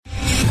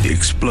The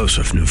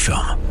explosive new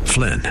film,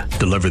 Flynn,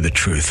 deliver the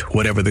truth,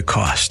 whatever the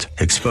cost,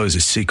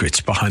 exposes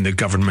secrets behind the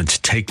government's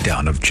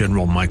takedown of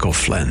General Michael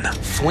Flynn.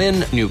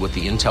 Flynn knew what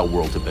the intel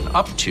world had been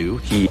up to.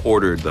 He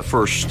ordered the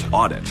first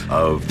audit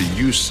of the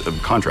use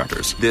of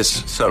contractors.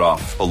 This set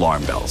off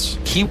alarm bells.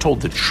 He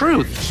told the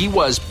truth. He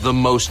was the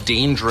most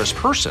dangerous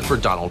person for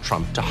Donald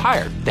Trump to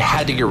hire. They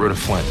had to get rid of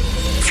Flynn.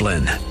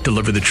 Flynn,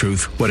 deliver the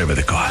truth, whatever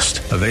the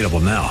cost. Available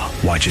now.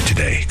 Watch it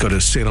today. Go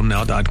to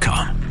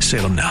salemnow.com.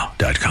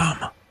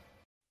 salemnow.com.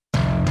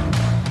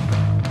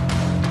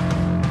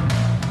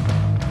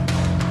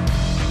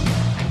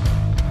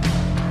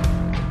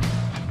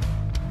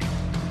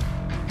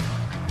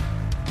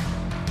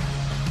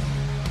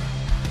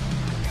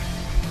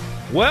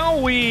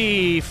 Well,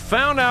 we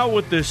found out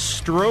with the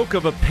stroke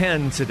of a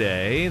pen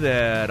today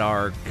that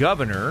our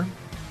governor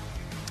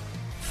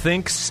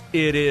thinks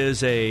it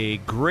is a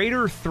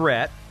greater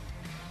threat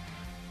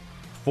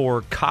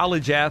for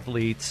college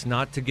athletes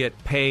not to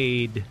get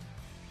paid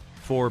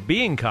for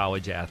being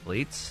college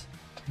athletes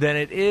than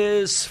it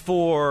is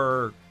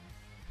for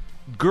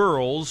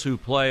girls who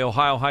play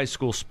Ohio high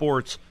school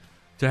sports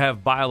to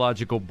have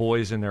biological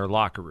boys in their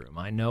locker room.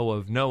 I know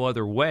of no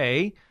other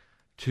way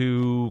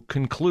to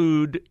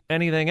conclude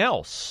anything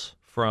else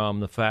from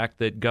the fact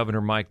that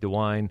Governor Mike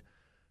DeWine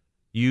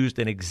used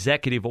an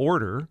executive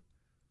order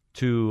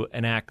to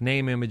enact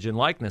name, image, and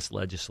likeness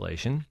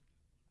legislation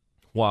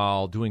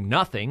while doing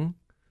nothing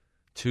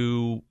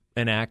to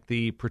enact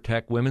the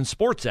Protect Women's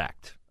Sports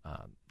Act.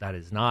 That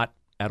is not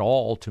at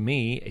all, to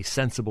me, a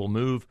sensible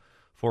move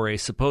for a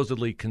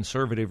supposedly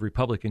conservative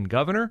Republican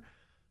governor.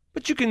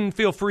 But you can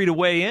feel free to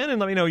weigh in and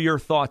let me know your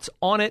thoughts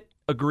on it.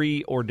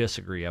 Agree or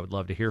disagree. I would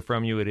love to hear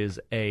from you. It is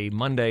a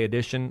Monday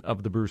edition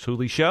of the Bruce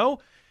Hooley Show,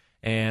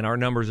 and our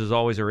numbers, as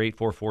always, are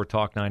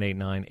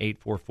 844-TALK-989,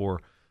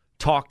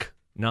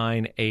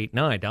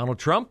 844-TALK-989. Donald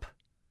Trump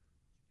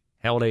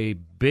held a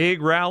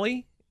big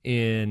rally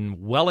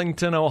in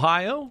Wellington,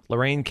 Ohio,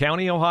 Lorain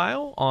County,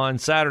 Ohio, on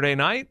Saturday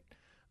night.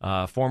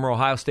 Former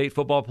Ohio State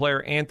football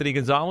player Anthony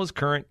Gonzalez,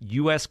 current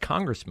U.S.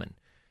 Congressman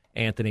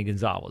Anthony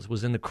Gonzalez,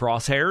 was in the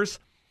crosshairs.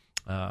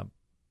 I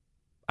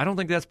don't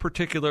think that's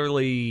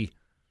particularly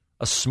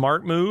a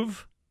smart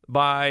move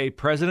by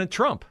President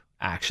Trump,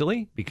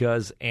 actually,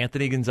 because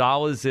Anthony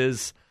Gonzalez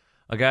is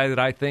a guy that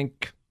I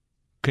think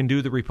can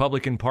do the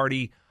Republican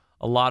Party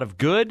a lot of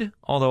good,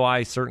 although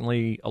I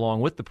certainly,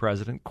 along with the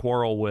president,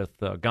 quarrel with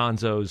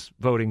Gonzo's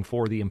voting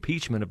for the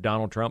impeachment of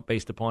Donald Trump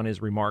based upon his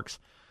remarks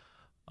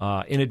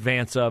in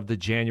advance of the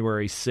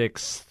January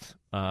 6th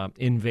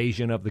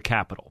invasion of the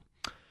Capitol.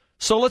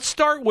 So let's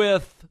start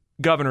with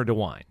Governor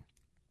DeWine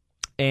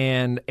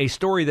and a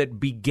story that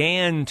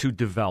began to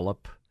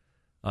develop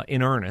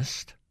in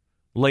earnest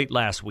late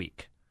last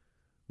week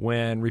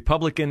when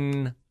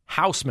Republican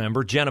House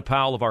member Jenna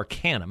Powell of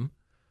Arcanum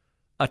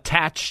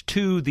attached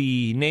to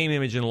the name,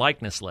 image, and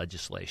likeness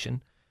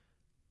legislation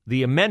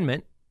the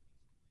amendment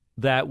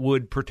that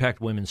would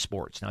protect women's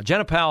sports. Now,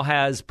 Jenna Powell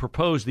has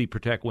proposed the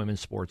Protect Women's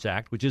Sports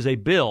Act, which is a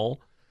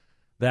bill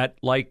that,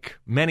 like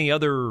many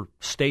other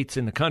states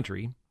in the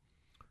country,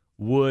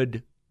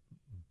 would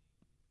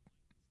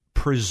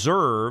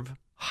preserve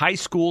high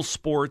school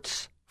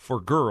sports for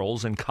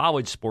girls and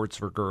college sports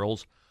for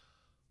girls.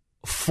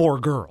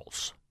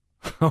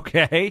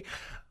 Okay?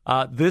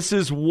 This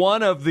is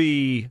one of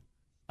the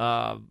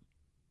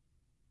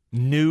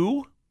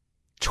new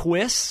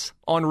twists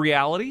on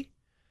reality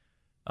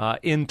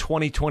in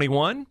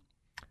 2021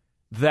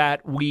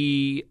 that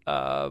we,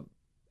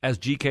 as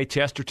G.K.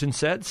 Chesterton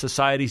said,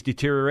 societies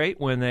deteriorate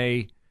when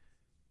they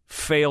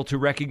fail to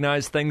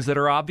recognize things that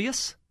are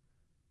obvious.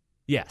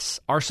 Yes,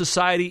 our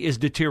society is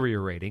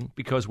deteriorating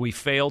because we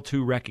fail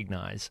to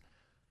recognize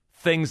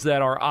things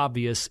that are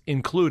obvious,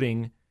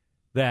 including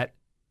that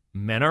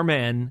men are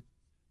men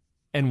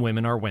and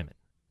women are women.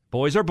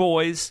 Boys are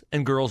boys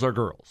and girls are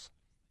girls.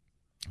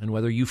 And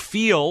whether you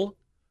feel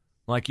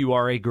like you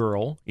are a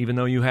girl, even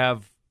though you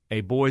have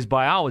a boy's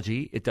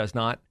biology, it does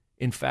not,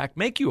 in fact,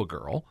 make you a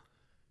girl.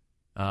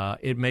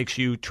 It makes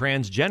you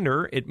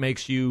transgender. It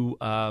makes you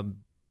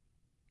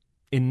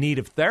in need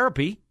of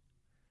therapy.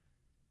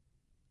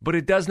 But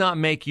it does not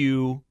make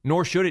you,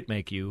 nor should it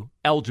make you,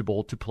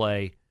 eligible to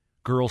play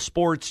girls'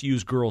 sports,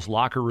 use girls'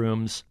 locker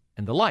rooms,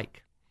 and the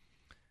like.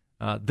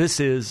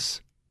 This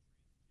is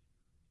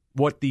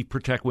what the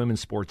Protect Women's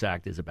Sports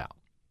Act is about.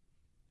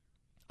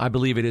 I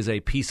believe it is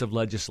a piece of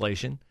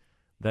legislation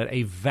that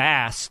a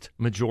vast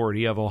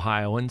majority of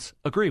Ohioans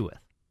agree with.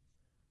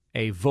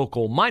 A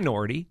vocal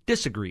minority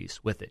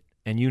disagrees with it.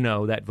 And you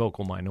know that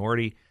vocal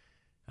minority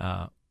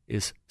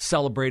is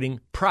celebrating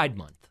Pride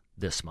Month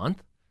this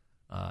month.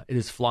 It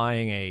is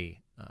flying a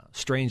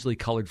strangely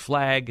colored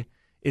flag.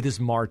 It is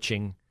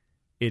marching.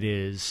 It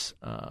is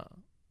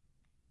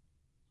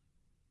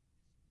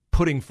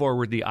putting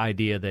forward the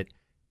idea that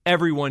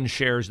everyone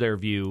shares their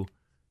view,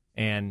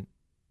 and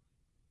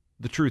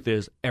the truth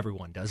is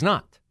everyone does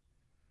not.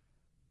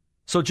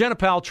 So Jenna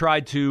Powell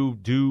tried to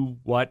do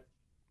what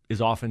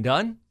is often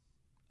done,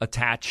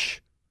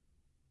 attach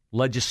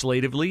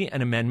legislatively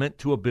an amendment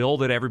to a bill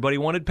that everybody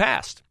wanted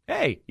passed.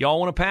 Hey, y'all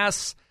want to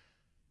pass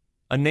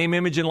a name,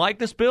 image, and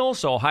likeness bill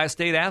so Ohio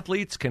State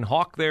athletes can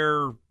hawk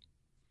their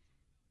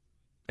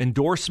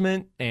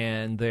endorsement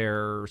and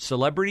their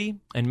celebrity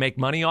and make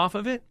money off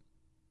of it?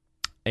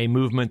 A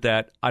movement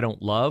that I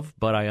don't love,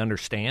 but I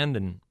understand,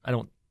 and I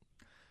don't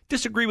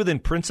disagree with in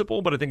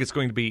principle, but I think it's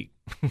going to be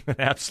an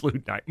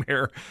absolute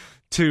nightmare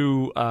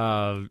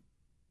to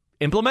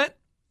implement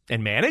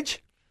and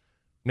manage.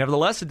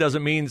 Nevertheless, it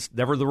doesn't mean it's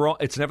never the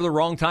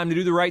wrong time to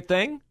do the right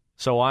thing.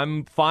 So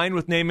I'm fine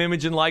with name,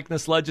 image, and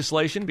likeness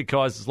legislation,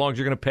 because as long as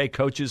you're going to pay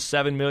coaches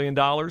 $7 million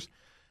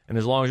and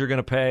as long as you're going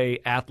to pay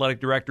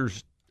athletic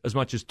directors as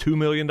much as $2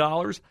 million,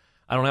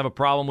 I don't have a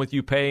problem with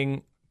you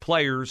paying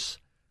players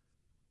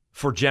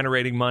for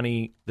generating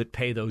money that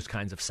pay those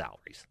kinds of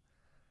salaries.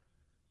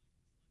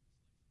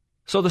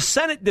 So the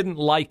Senate didn't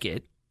like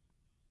it.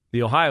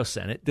 The Ohio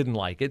Senate didn't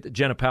like it.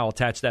 Jenna Powell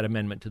attached that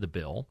amendment to the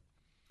bill.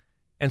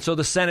 And so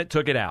the Senate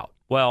took it out.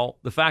 Well,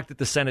 the fact that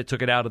the Senate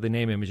took it out of the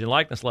name, image, and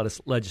likeness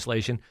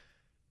legislation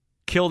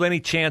killed any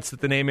chance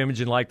that the name,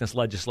 image, and likeness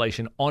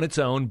legislation on its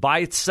own, by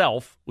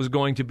itself, was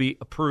going to be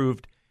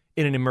approved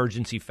in an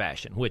emergency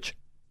fashion, which,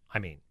 I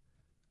mean,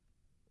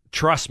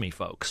 trust me,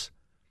 folks,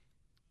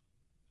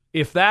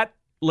 if that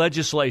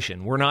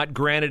legislation were not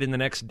granted in the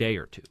next day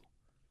or two,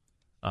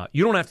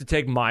 you don't have to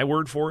take my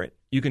word for it.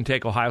 You can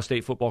take Ohio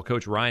State football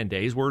coach Ryan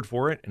Day's word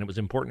for it, and it was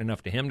important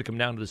enough to him to come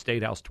down to the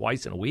State House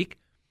twice in a week,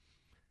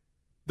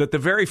 that the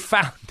very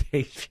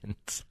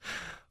foundations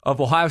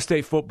of Ohio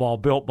State football,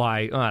 built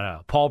by, I don't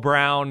know, Paul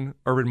Brown,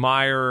 Urban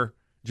Meyer,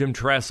 Jim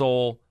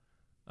Tressel,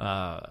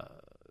 Chris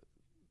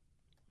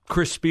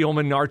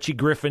Spielman, Archie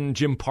Griffin,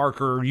 Jim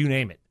Parker, you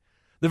name it,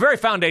 the very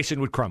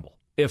foundation would crumble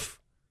if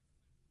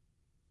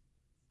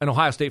an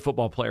Ohio State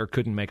football player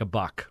couldn't make a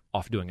buck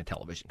off doing a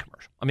television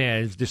commercial. I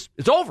mean, it's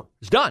over.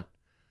 It's done.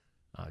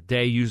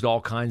 Day used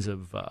all kinds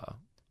of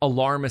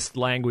alarmist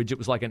language. It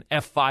was like an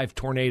F5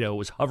 tornado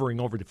was hovering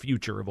over the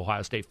future of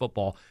Ohio State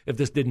football if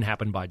this didn't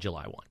happen by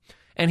July 1.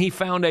 And he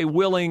found a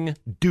willing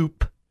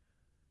dupe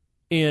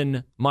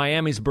in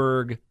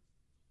Miamisburg,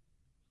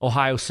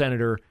 Ohio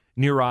Senator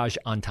Neeraj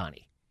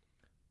Antani.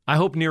 I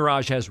hope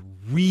Neeraj has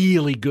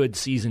really good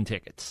season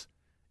tickets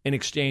in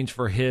exchange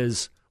for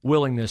his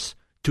willingness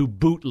to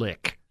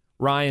bootlick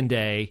Ryan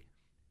Day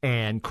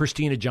and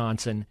Christina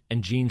Johnson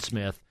and Gene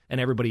Smith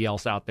and everybody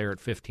else out there at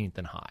 15th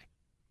and High.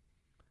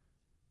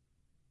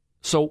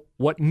 So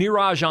what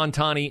Neeraj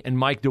Antani and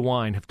Mike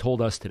DeWine have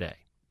told us today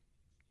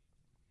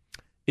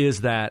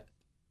is that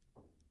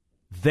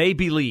they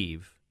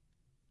believe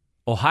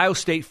Ohio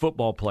State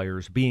football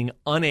players being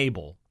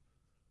unable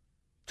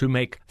to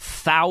make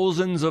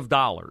thousands of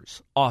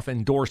dollars off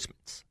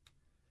endorsements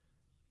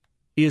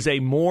is a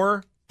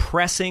more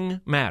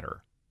pressing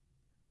matter,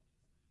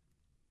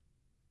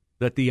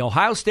 that the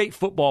Ohio State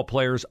football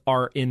players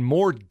are in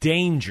more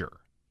danger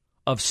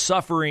of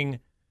suffering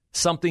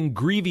something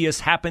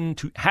grievous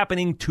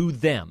happening to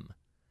them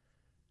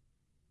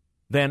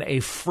than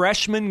a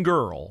freshman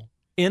girl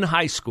in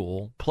high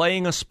school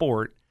playing a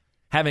sport,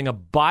 having a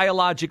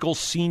biological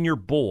senior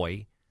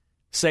boy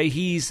say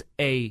he's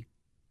a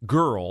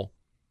girl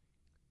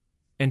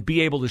and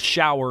be able to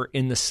shower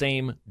in the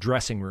same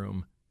dressing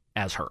room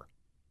as her.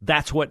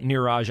 That's what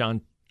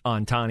Neeraj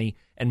Antani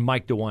and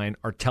Mike DeWine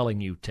are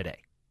telling you today.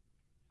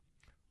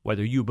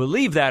 Whether you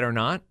believe that or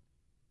not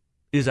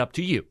is up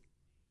to you.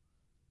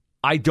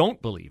 I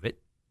don't believe it.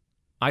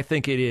 I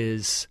think it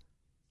is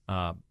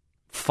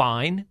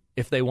fine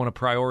if they want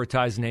to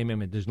prioritize name,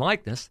 image, and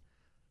likeness.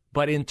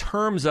 But in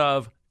terms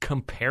of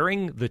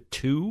comparing the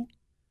two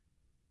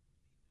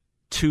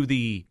to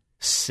the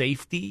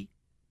safety,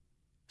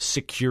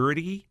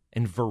 security,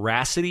 and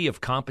veracity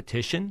of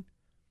competition,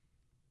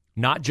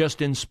 not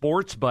just in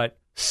sports, but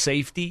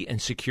safety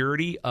and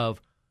security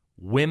of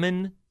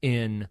women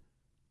in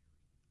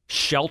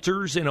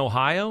shelters in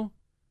Ohio,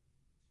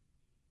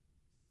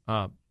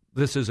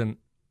 this is an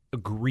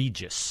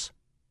egregious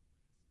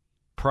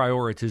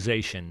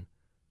prioritization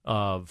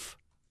of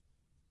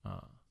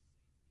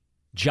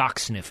jock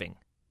sniffing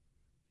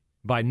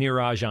by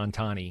Neeraj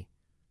Antani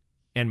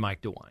and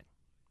Mike DeWine.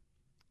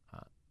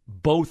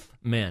 Both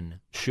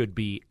men should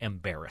be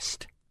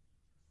embarrassed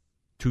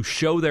to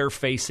show their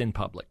face in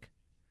public,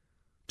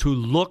 to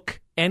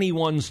look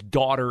anyone's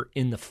daughter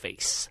in the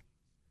face.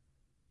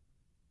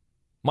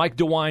 Mike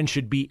DeWine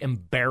should be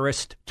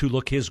embarrassed to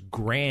look his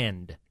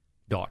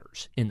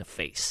granddaughters in the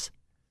face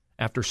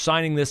after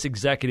signing this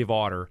executive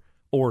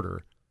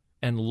order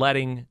and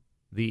letting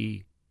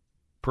the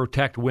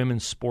Protect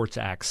Women's Sports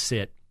Act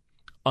sit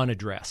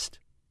unaddressed.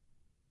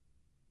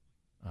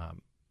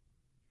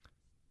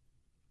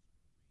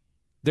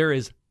 There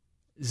is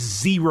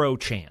zero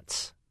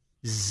chance,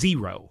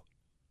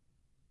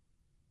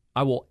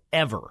 I will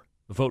ever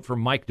vote for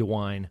Mike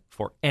DeWine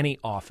for any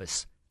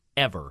office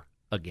ever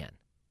again.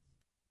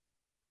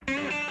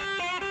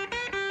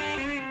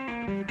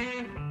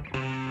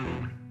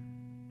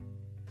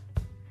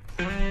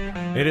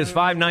 It is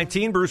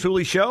 5:19, Bruce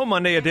Hooley Show,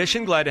 Monday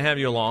edition. Glad to have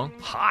you along.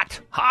 Hot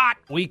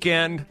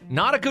weekend.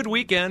 Not a good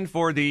weekend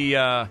for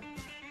the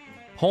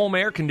home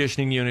air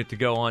conditioning unit to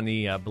go on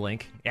the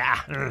blink.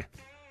 Yeah.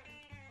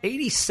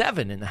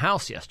 87 in the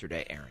house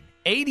yesterday, Aaron.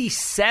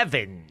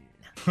 87.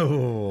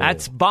 Oh.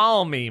 That's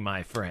balmy,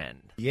 my friend.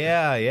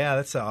 Yeah,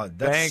 that's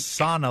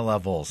sauna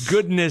levels.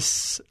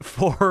 Goodness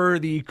for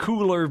the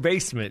cooler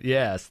basement.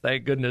 Yes,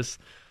 thank goodness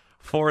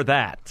for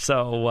that.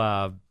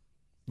 So,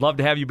 love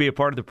to have you be a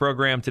part of the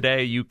program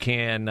today. You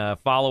can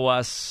follow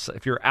us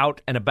if you're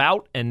out and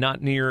about and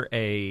not near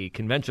a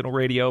conventional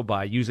radio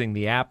by using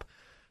the app.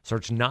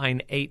 Search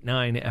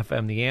 989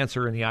 FM The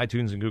Answer in the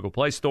iTunes and Google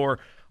Play Store.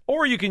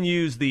 Or you can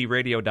use the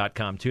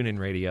radio.com TuneIn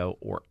Radio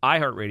or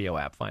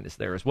iHeartRadio app. Find us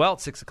there as well.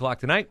 At 6 o'clock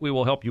tonight, we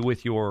will help you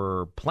with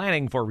your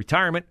planning for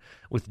retirement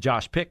with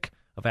Josh Pick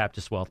of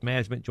Aptus Wealth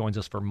Management. Joins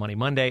us for Money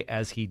Monday,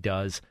 as he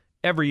does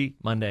every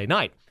Monday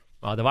night.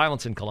 The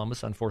violence in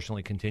Columbus,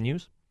 unfortunately,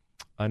 continues.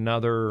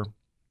 Another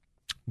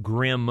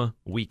grim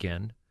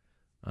weekend.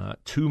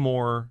 2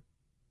 more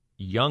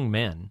young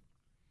men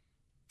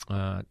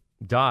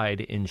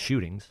died in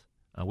shootings.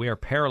 We are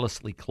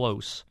perilously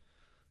close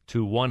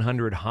to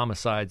 100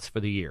 homicides for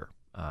the year,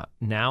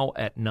 now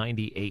at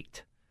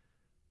 98.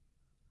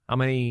 How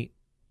many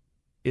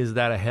is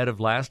that ahead of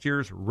last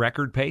year's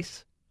record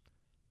pace?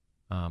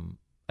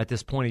 At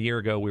this point a year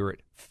ago, we were at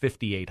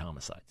 58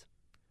 homicides.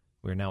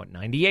 We're now at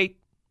 98.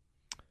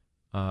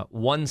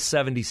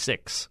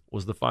 176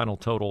 was the final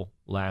total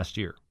last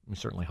year. We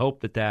certainly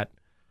hope that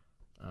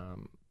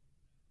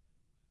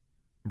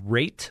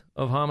rate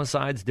of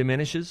homicides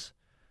diminishes,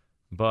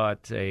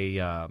 but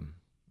a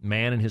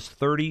man in his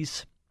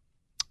 30s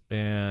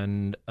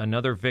and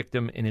another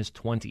victim in his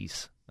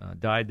 20s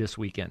died this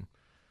weekend.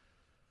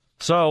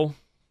 So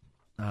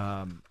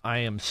I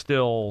am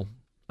still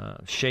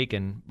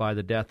shaken by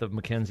the death of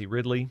Mackenzie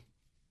Ridley,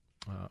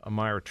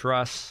 Amira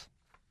Truss,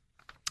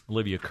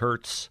 Olivia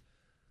Kurtz,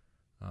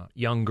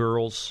 young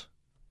girls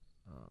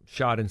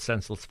shot in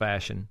senseless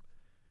fashion.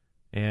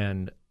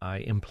 And I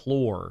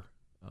implore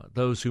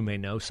those who may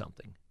know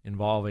something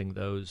involving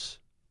those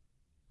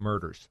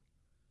murders.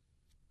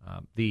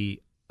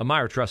 The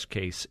Amira Truss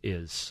case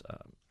is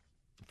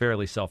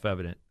fairly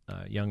self-evident.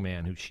 A young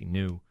man who she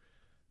knew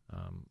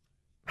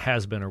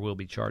has been or will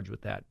be charged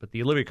with that. But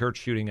the Olivia Kurtz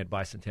shooting at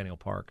Bicentennial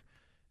Park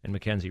and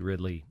Mackenzie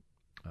Ridley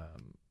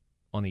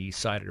on the east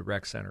side of the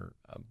rec center,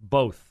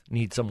 both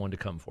need someone to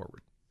come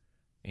forward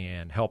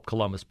and help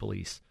Columbus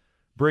police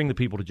bring the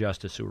people to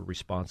justice who are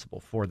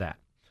responsible for that.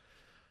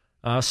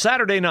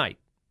 Saturday night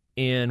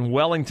in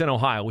Wellington,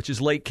 Ohio, which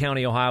is Lake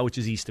County, Ohio, which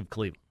is east of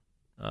Cleveland,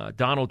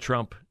 Donald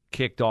Trump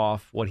kicked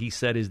off what he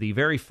said is the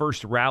very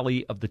first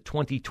rally of the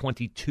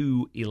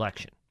 2022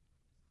 election.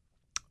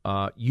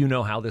 You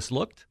know how this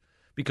looked,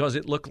 because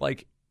it looked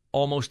like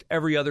almost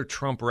every other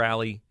Trump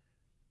rally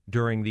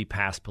during the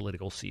past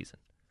political season.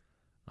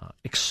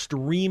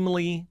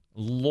 Extremely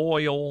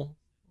loyal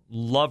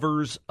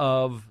lovers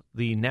of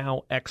the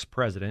now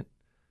ex-president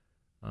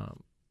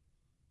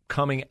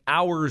coming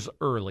hours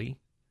early,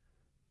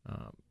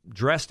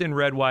 dressed in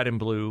red, white, and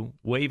blue,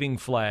 waving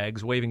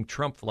flags, waving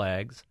Trump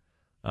flags,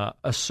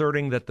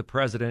 asserting that the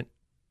president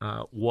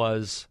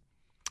was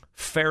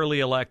fairly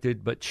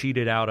elected but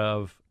cheated out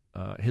of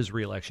his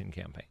reelection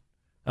campaign,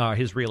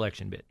 his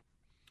reelection bid.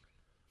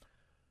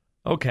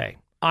 Okay,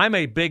 I'm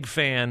a big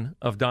fan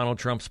of Donald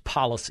Trump's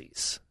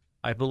policies.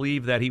 I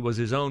believe that he was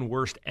his own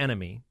worst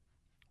enemy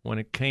when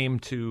it came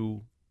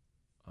to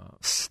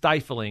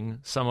stifling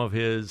some of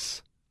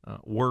his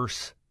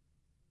worse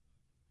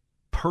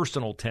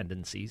personal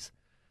tendencies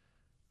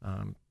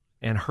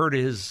and hurt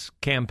his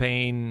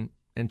campaign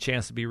and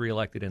chance to be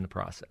reelected in the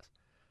process.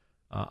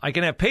 I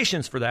can have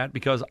patience for that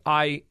because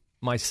I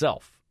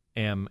myself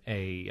am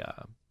a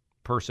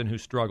person who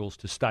struggles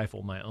to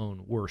stifle my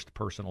own worst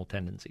personal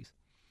tendencies.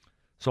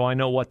 So I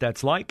know what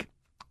that's like,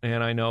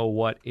 and I know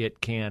what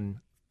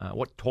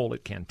toll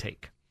it can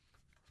take.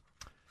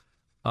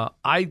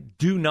 I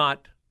do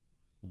not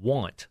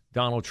want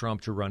Donald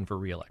Trump to run for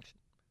reelection.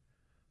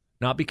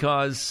 Not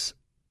because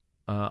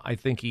I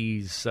think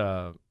he's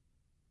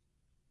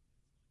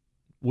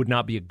would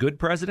not be a good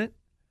president,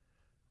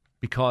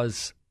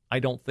 because I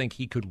don't think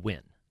he could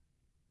win.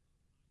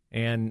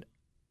 And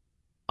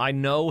I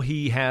know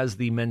he has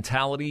the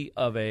mentality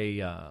of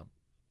a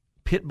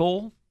pit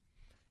bull,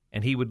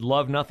 and he would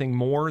love nothing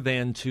more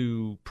than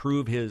to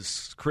prove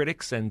his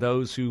critics and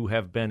those who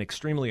have been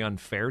extremely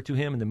unfair to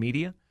him in the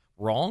media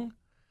wrong.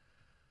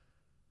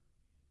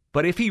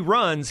 But if he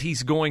runs,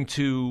 he's going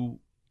to,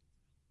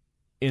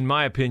 in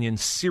my opinion,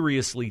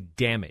 seriously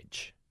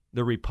damage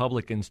the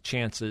Republicans'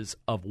 chances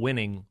of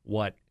winning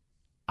what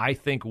I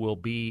think will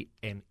be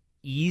an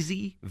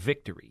easy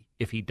victory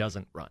if he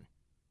doesn't run.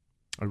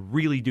 I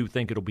really do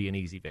think it'll be an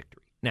easy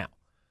victory. Now,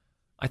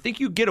 I think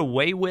you get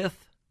away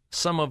with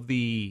some of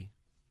the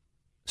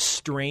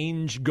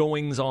strange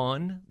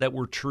goings-on that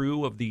were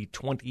true of the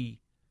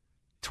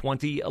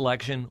 2020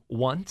 election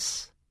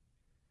once.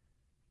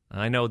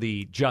 I know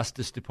the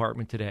Justice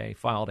Department today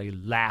filed a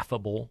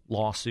laughable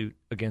lawsuit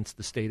against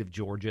the state of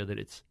Georgia that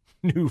it's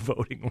new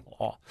voting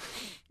law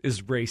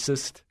is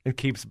racist and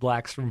keeps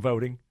blacks from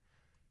voting.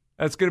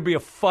 That's going to be a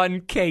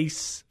fun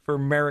case for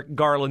Merrick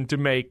Garland to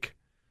make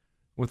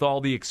with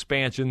all the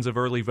expansions of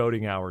early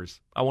voting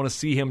hours. I want to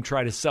see him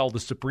try to sell the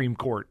Supreme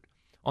Court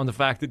on the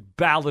fact that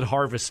ballot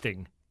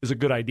harvesting is a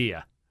good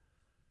idea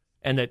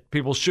and that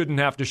people shouldn't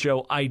have to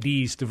show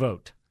IDs to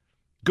vote.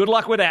 Good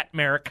luck with that,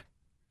 Merrick.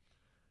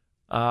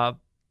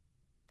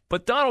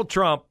 But Donald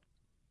Trump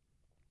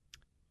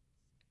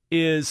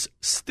is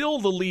still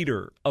the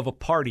leader of a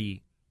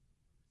party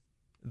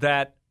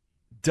that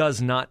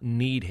does not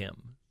need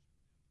him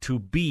to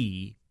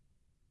be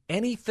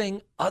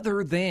anything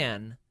other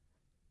than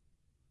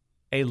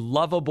a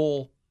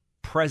lovable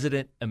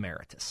president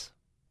emeritus.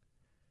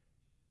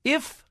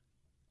 If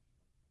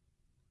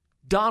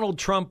Donald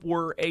Trump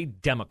were a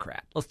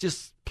Democrat, let's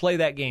just play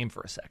that game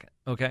for a second,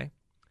 okay?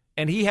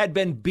 And he had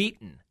been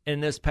beaten in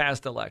this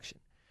past election,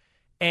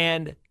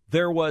 and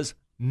there was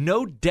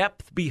no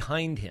depth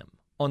behind him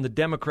on the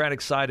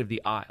Democratic side of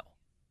the aisle,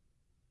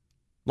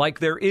 like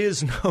there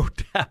is no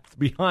depth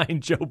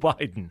behind Joe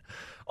Biden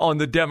on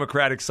the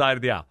Democratic side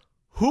of the aisle.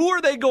 Who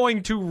are they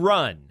going to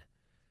run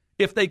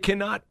if they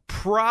cannot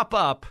prop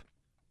up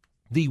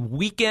the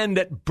weekend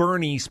at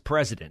Bernie's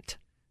president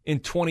in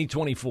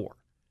 2024?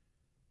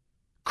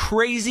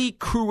 Crazy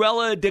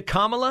Cruella de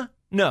Kamala?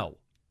 No.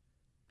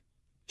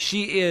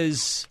 She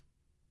is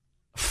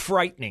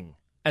frightening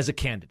as a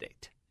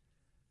candidate.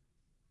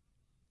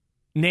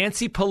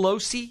 Nancy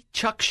Pelosi,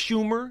 Chuck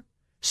Schumer,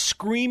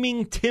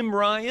 screaming Tim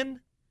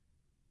Ryan?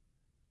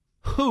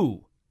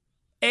 Who?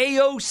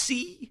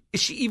 AOC?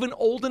 Is she even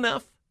old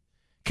enough?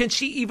 Can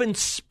she even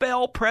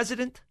spell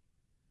president?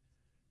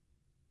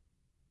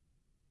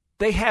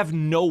 They have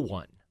no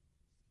one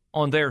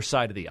on their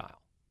side of the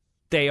aisle.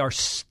 They are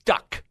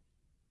stuck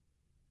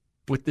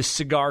with the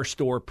cigar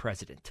store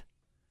president.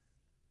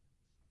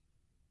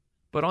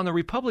 But on the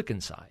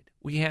Republican side,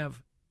 we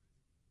have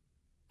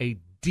a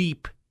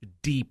deep,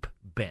 deep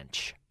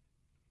bench.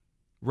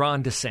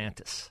 Ron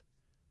DeSantis,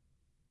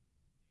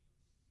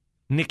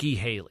 Nikki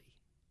Haley,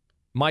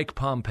 Mike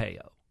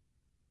Pompeo,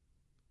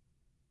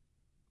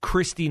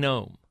 Kristi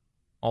Noem.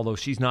 Although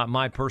she's not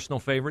my personal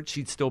favorite,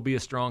 she'd still be a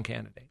strong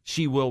candidate.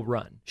 She will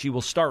run. She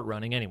will start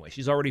running anyway.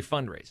 She's already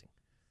fundraising.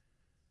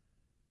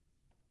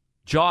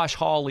 Josh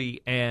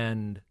Hawley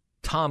and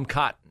Tom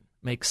Cotton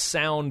make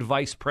sound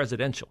vice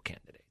presidential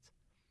candidates.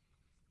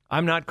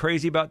 I'm not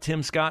crazy about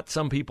Tim Scott.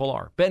 Some people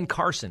are. Ben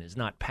Carson is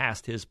not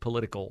past his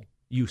political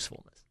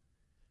usefulness.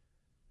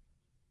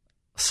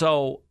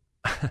 So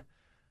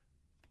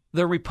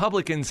the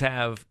Republicans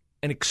have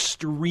an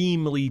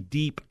extremely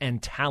deep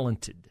and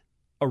talented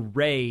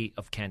array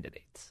of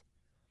candidates.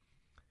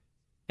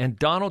 And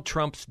Donald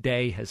Trump's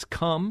day has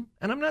come,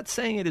 and I'm not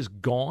saying it is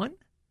gone,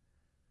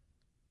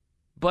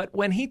 but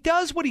when he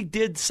does what he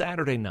did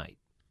Saturday night,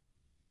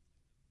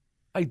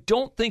 I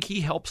don't think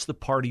he helps the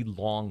party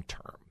long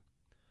term.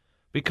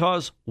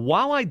 Because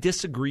while I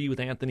disagree with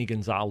Anthony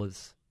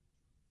Gonzalez,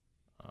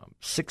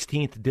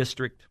 16th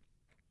District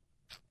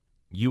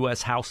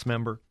U.S. House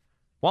member,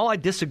 while I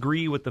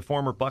disagree with the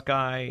former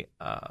Buckeye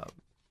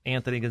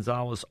Anthony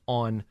Gonzalez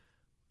on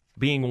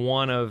being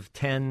one of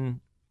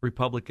 10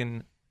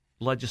 Republican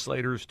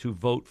legislators to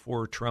vote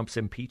for Trump's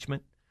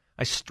impeachment,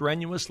 I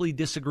strenuously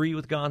disagree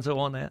with Gonzo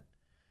on that.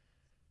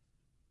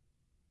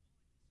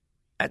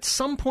 At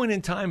some point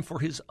in time, for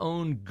his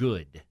own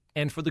good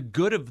and for the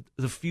good of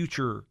the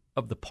future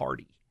of the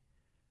party,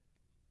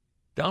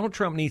 Donald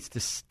Trump needs to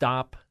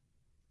stop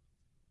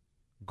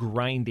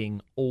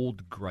grinding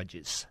old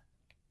grudges.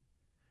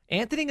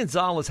 Anthony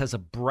Gonzalez has a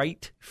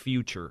bright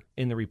future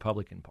in the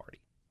Republican Party.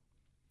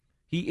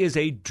 He is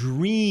a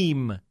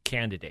dream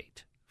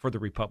candidate for the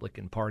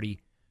Republican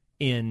Party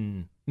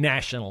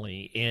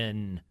nationally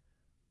in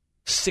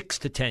 6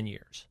 to 10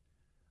 years.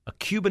 A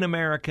Cuban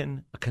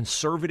American, a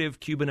conservative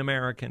Cuban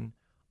American,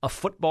 a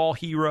football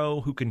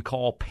hero who can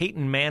call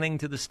Peyton Manning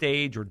to the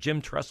stage or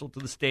Jim Tressel to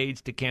the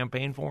stage to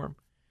campaign for him.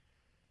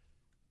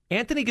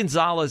 Anthony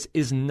Gonzalez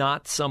is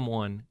not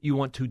someone you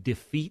want to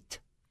defeat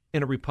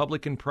in a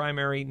Republican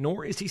primary,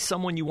 nor is he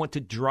someone you want to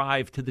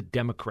drive to the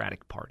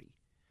Democratic Party,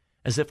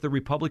 as if the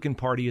Republican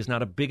Party is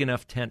not a big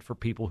enough tent for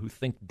people who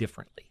think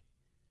differently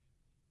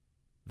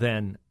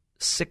than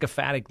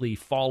sycophantically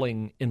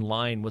falling in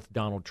line with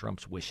Donald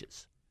Trump's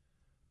wishes.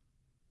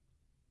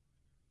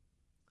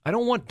 I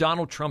don't want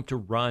Donald Trump to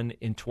run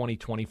in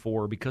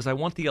 2024 because I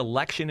want the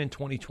election in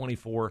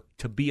 2024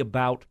 to be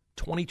about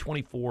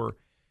 2024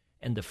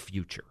 and the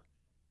future.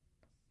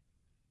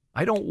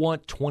 I don't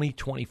want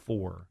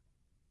 2024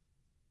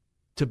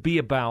 to be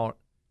about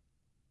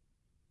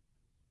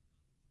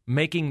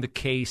making the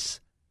case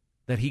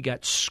that he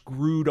got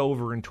screwed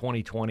over in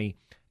 2020,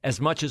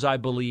 as much as I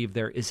believe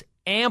there is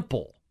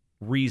ample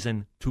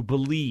reason to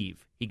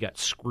believe he got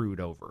screwed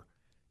over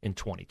in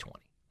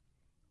 2020.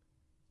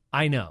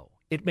 I know.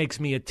 It makes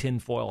me a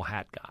tinfoil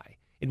hat guy.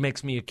 It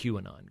makes me a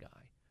QAnon guy.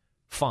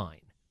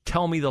 Fine.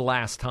 Tell me the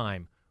last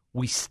time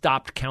we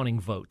stopped counting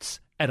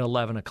votes at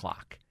 11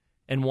 o'clock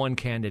and one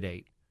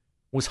candidate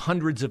was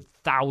hundreds of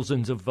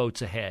thousands of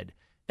votes ahead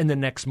and the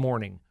next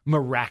morning,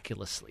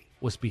 miraculously,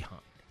 was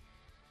behind.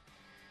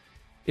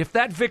 If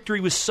that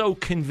victory was so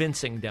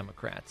convincing,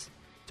 Democrats,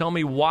 tell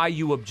me why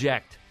you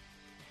object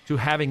to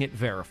having it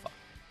verified.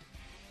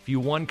 If you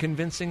won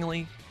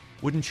convincingly,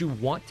 wouldn't you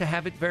want to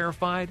have it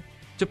verified?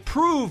 To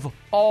prove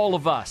all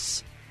of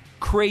us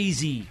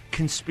crazy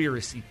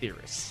conspiracy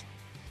theorists.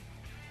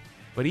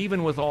 But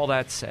even with all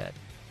that said,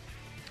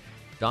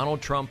 Donald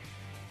Trump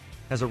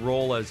has a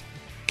role as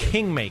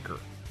kingmaker,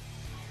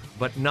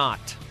 but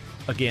not,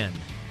 again,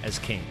 as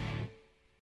king.